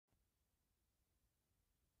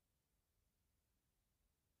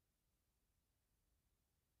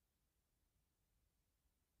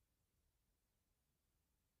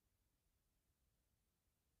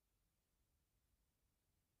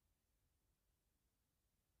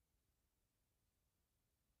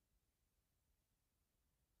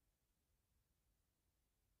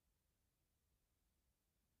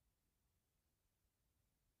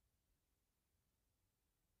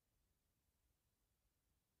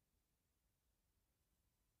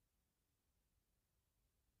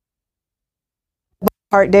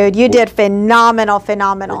Part, dude, you did phenomenal.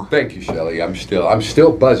 Well, thank you, Shelly. I'm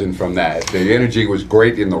still buzzing from that. The energy was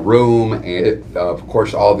great in the room, and of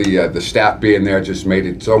course, all the staff being there just made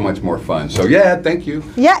it so much more fun. So yeah, thank you.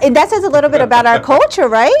 Yeah, and that says a little bit about our culture,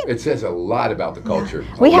 right? It says a lot about the culture.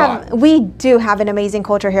 Yeah. We do have an amazing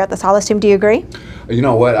culture here at the Salas Team. Do you agree? You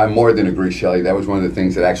know what? I more than agree, Shelly. That was one of the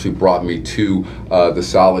things that actually brought me to the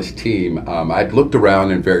Salas Team. I'd looked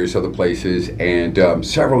around in various other places and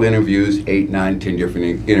several interviews, 8, 9, 10 different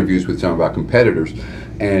interviews with some of our competitors,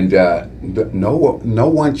 and no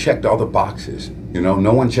one checked all the boxes. You know,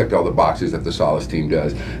 no one checked all the boxes that the Salas Team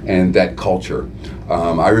does, and that culture.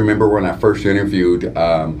 I remember when I first interviewed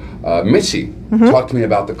Missy, talked to me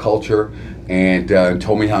about the culture and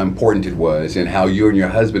told me how important it was and how you and your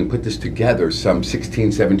husband put this together some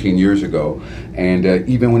 16, 17 years ago. And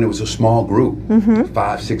even when it was a small group,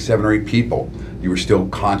 5, 6, 7, or 8 people, you were still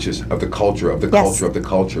conscious of the culture, of the culture, of the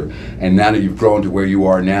culture. And now that you've grown to where you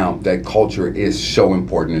are now, that culture is so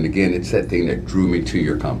important. And again, it's that thing that drew me to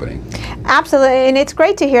your company. Absolutely, and it's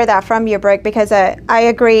great to hear that from you, Brick, because I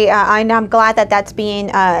agree, and I'm glad that that's being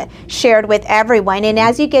shared with everyone. And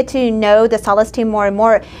as you get to know the Salas Team more and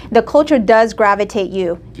more, the culture does gravitate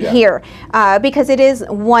you here because it is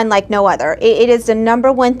one like no other. It is the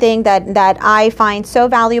 #1 thing that I find so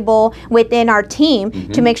valuable within our team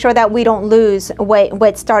to make sure that we don't lose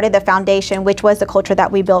what started the foundation, which was the culture that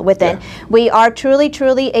we built within. We are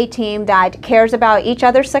truly a team that cares about each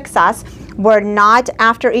other's success. We're not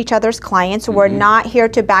after each other's clients. We're not here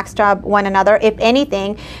to backstab one another. If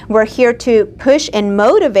anything, we're here to push and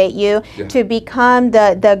motivate you to become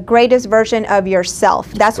the greatest version of yourself.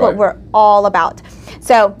 That's what we're all about.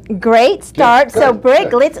 So great start. So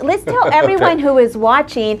Brick, let's tell everyone who is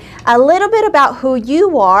watching a little bit about who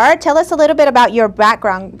you are. Tell us a little bit about your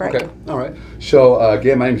background, Brick. Okay, all right. So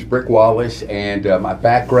again, my name is Brick Wallace, and my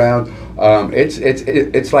background,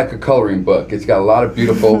 it's like a coloring book. It's got a lot of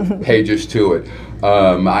beautiful pages to it.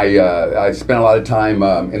 I spent a lot of time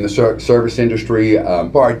in the service industry,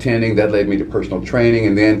 bartending. That led me to personal training,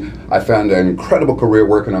 and then I found an incredible career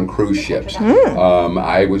working on cruise ships.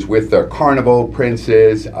 I was with Carnival,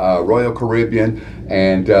 Princess, Royal Caribbean,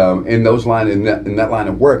 and in that line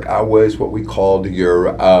of work, I was what we called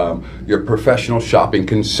your professional shopping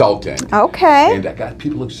consultant. Okay. And I got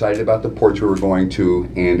people excited about the ports we were going to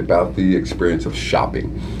and about the experience of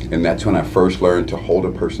shopping. And that's when I first learned to hold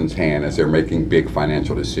a person's hand as they're making big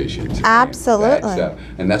financial decisions. Absolutely.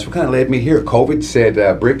 And that's what kind of led me here. COVID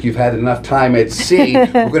said, Brick, you've had enough time at sea.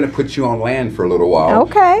 We're going to put you on land for a little while.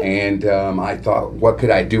 Okay. And I thought, what could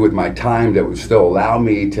I do with my time that would still allow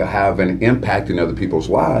me to have an impact in other people's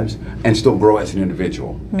lives and still grow as an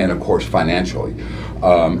individual and, of course, financially.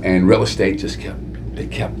 And real estate just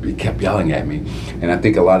kept yelling at me. And I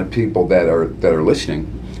think a lot of people that are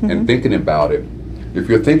listening and thinking about it, if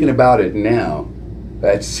you're thinking about it now,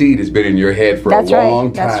 that seed has been in your head for a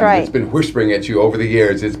long time. That's right. It's been whispering at you over the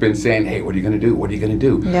years. It's been saying, hey, what are you going to do? What are you going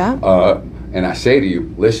to do? Yeah. And I say to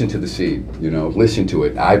you, listen to the seed. Listen to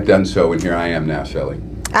it. I've done so, and here I am now, Shelly.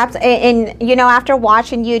 And after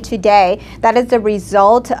watching you today, that is the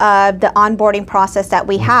result of the onboarding process that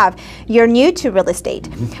we have. You're new to real estate,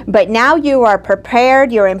 but now you are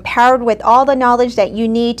prepared, you're empowered with all the knowledge that you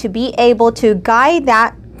need to be able to guide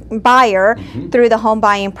that buyer through the home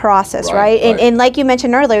buying process, right? And like you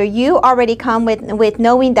mentioned earlier, you already come with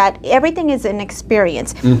knowing that everything is an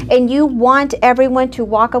experience, and you want everyone to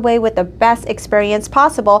walk away with the best experience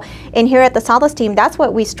possible. And here at the Salas Team, that's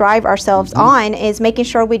what we strive ourselves on, is making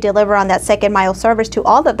sure we deliver on that second mile service to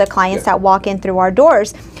all of the clients that walk in through our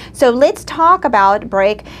doors. So let's talk about,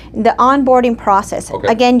 Brick, the onboarding process.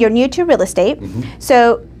 Again, you're new to real estate,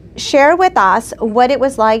 so share with us what it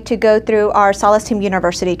was like to go through our Salas Team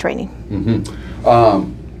University training.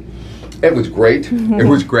 It was great. It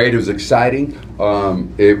was great. It was exciting.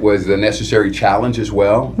 It was a necessary challenge as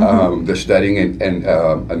well, the studying and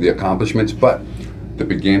the accomplishments. But the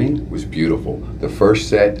beginning was beautiful. The first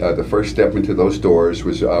step into those doors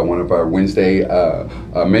was one of our Wednesday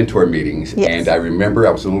mentor meetings. And I remember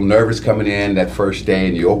I was a little nervous coming in that first day,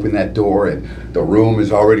 and you open that door and the room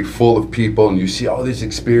is already full of people, and you see all these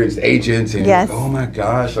experienced agents, and you're like, oh my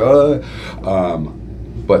gosh.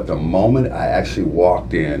 But the moment I actually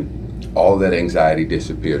walked in, all that anxiety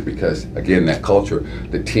disappeared, because again, that culture,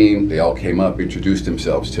 the team, they all came up, introduced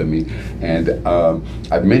themselves to me. And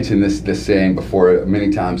I've mentioned this saying before many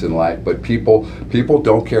times in life, but people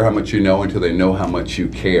don't care how much you know until they know how much you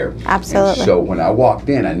care. Absolutely. And so when I walked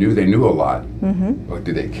in, I knew they knew a lot, but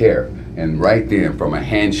did they care? And right then, from a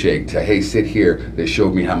handshake to, hey, sit here, they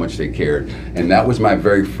showed me how much they cared. And that was my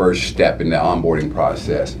very first step in the onboarding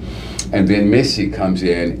process. And then Missy comes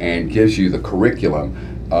in and gives you the curriculum.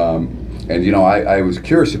 And you know, I was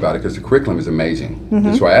curious about it because the curriculum is amazing.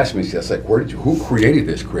 And so I asked Missy, I was like, who created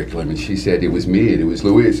this curriculum? And she said, it was me, and it was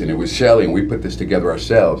Luis, and it was Shelly, and we put this together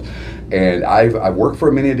ourselves. And I've worked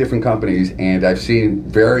for many different companies, and I've seen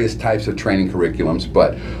various types of training curriculums,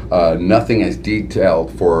 but nothing as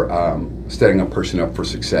detailed for setting a person up for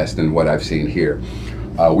success than what I've seen here.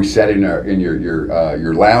 We sat in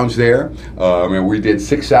your lounge there, and we did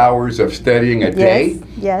 6 hours of studying a day.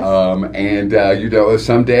 Yes. And you know,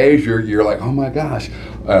 some days you're like, oh my gosh.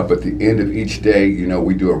 But at the end of each day, you know,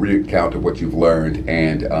 we do a recount of what you've learned,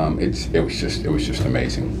 and it was just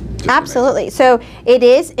amazing. Absolutely. Amazing. So it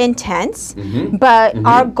is intense, but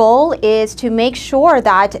our goal is to make sure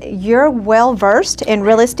that you're well versed in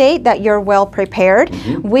real estate, that you're well prepared.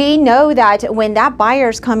 We know that when that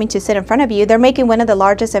buyer's coming to sit in front of you, they're making one of the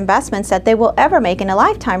largest investments that they will ever make in a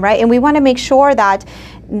lifetime, right? And we want to make sure that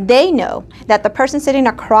they know that the person sitting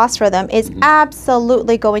across from them is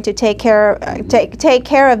absolutely going to take care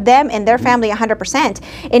of them and their family 100%.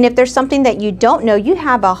 And if there's something that you don't know, you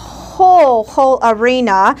have a whole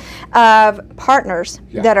arena of partners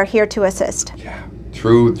that are here to assist. Yeah,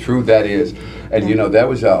 true that is. And you know, that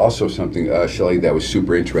was also something, Shelly, that was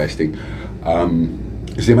super interesting.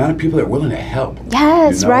 Is the amount of people that are willing to help.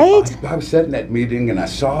 Yes, you know, right? I was sat in that meeting and I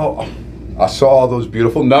saw all those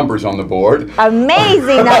beautiful numbers on the board.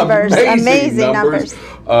 Amazing numbers. Amazing numbers.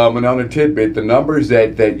 And on a tidbit, the numbers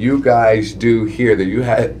that you guys do here, that you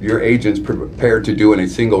had your agents prepared to do in a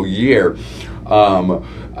single year,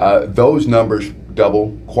 those numbers,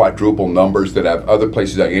 double, quadruple numbers that other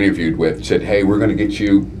places I interviewed with said, hey, we're going to get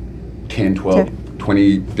you 10, 12,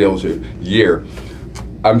 20 deals a year.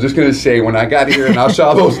 I'm just going to say, when I got here and I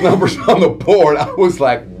saw those numbers on the board, I was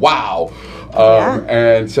like, wow.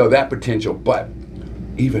 And so that potential, but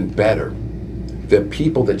even better, the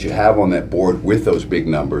people that you have on that board with those big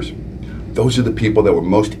numbers, those are the people that were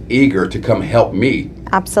most eager to come help me.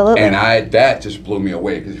 Absolutely. And that just blew me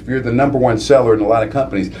away, because if you're the #1 seller in a lot of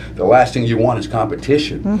companies, the last thing you want is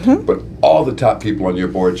competition. But all the top people on your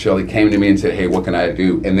board, Shelly, came to me and said, hey, what can I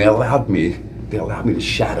do? And they allowed me to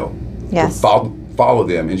shadow, to follow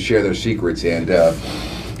them and share their secrets. And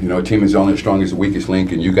you know, a team is only as strong as the weakest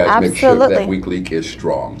link, and you guys make sure that weak link is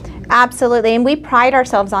strong. Absolutely, and we pride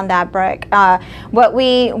ourselves on that, Brick. What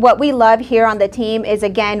we love here on the team is,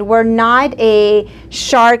 again, we're not a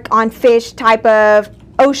shark on fish type of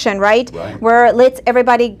ocean, right? Where let's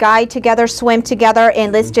everybody guide together, swim together,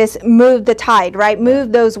 and let's just move the tide, right?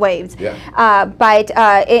 Move those waves.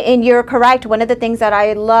 And you're correct. One of the things that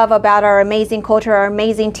I love about our amazing culture, our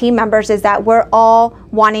amazing team members, is that we're all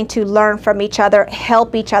wanting to learn from each other,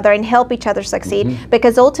 help each other, and help each other succeed,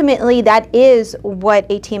 because ultimately that is what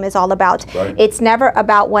a team is all about. It's never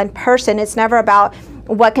about one person. It's never about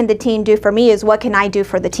what can the team do for me, is what can I do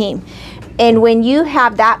for the team. And when you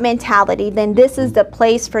have that mentality, then this is the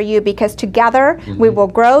place for you, because together we will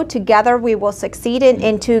grow, together we will succeed,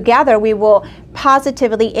 and together we will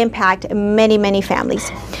positively impact many, many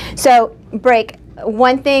families. So, Brick,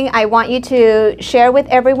 one thing I want you to share with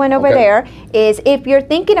everyone over there is, if you're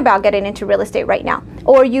thinking about getting into real estate right now,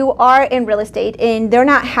 or you are in real estate and they're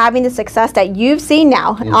not having the success that you've seen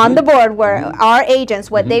now on the board, where our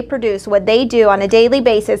agents, what they produce, what they do on a daily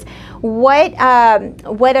basis, what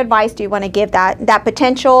advice do you want to give that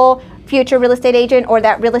potential future real estate agent, or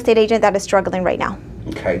that real estate agent that is struggling right now?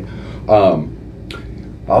 Okay,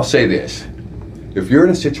 I'll say this. If you're in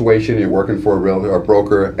a situation, you're working for a realtor or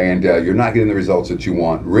broker, and you're not getting the results that you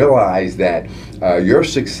want, realize that your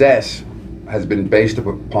success has been based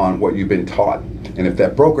upon what you've been taught. And if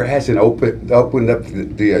that broker hasn't opened up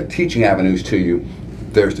the teaching avenues to you,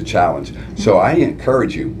 there's the challenge. So I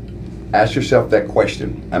encourage you, ask yourself that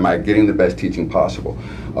question: am I getting the best teaching possible?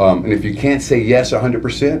 And if you can't say yes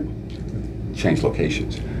 100%, change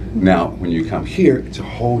locations. Now, when you come here, it's a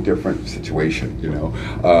whole different situation, you know.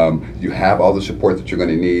 You have all the support that you're going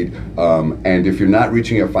to need. And if you're not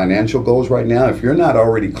reaching your financial goals right now, if you're not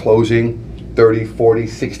already closing 30, 40,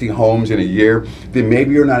 60 homes in a year, then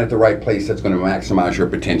maybe you're not at the right place that's going to maximize your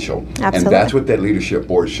potential. Absolutely. And that's what that leadership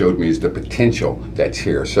board showed me, is the potential that's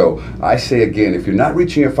here. So I say again, if you're not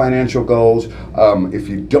reaching your financial goals, if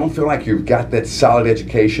you don't feel like you've got that solid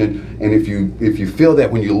education, and if you feel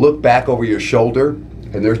that when you look back over your shoulder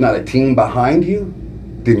and there's not a team behind you,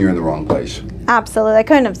 then you're in the wrong place. Absolutely. I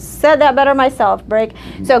couldn't have said that better myself, Brig.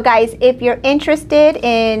 So guys, if you're interested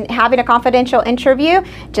in having a confidential interview,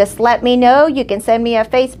 just let me know. You can send me a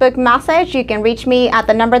Facebook message. You can reach me at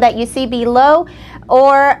the number that you see below,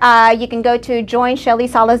 or you can go to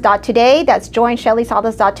joinshellysalas.today. That's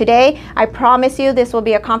joinshellysalas.today. I promise you this will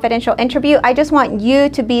be a confidential interview. I just want you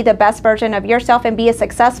to be the best version of yourself and be as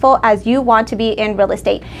successful as you want to be in real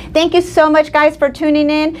estate. Thank you so much, guys, for tuning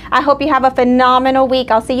in. I hope you have a phenomenal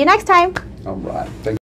week. I'll see you next time. All right. Thank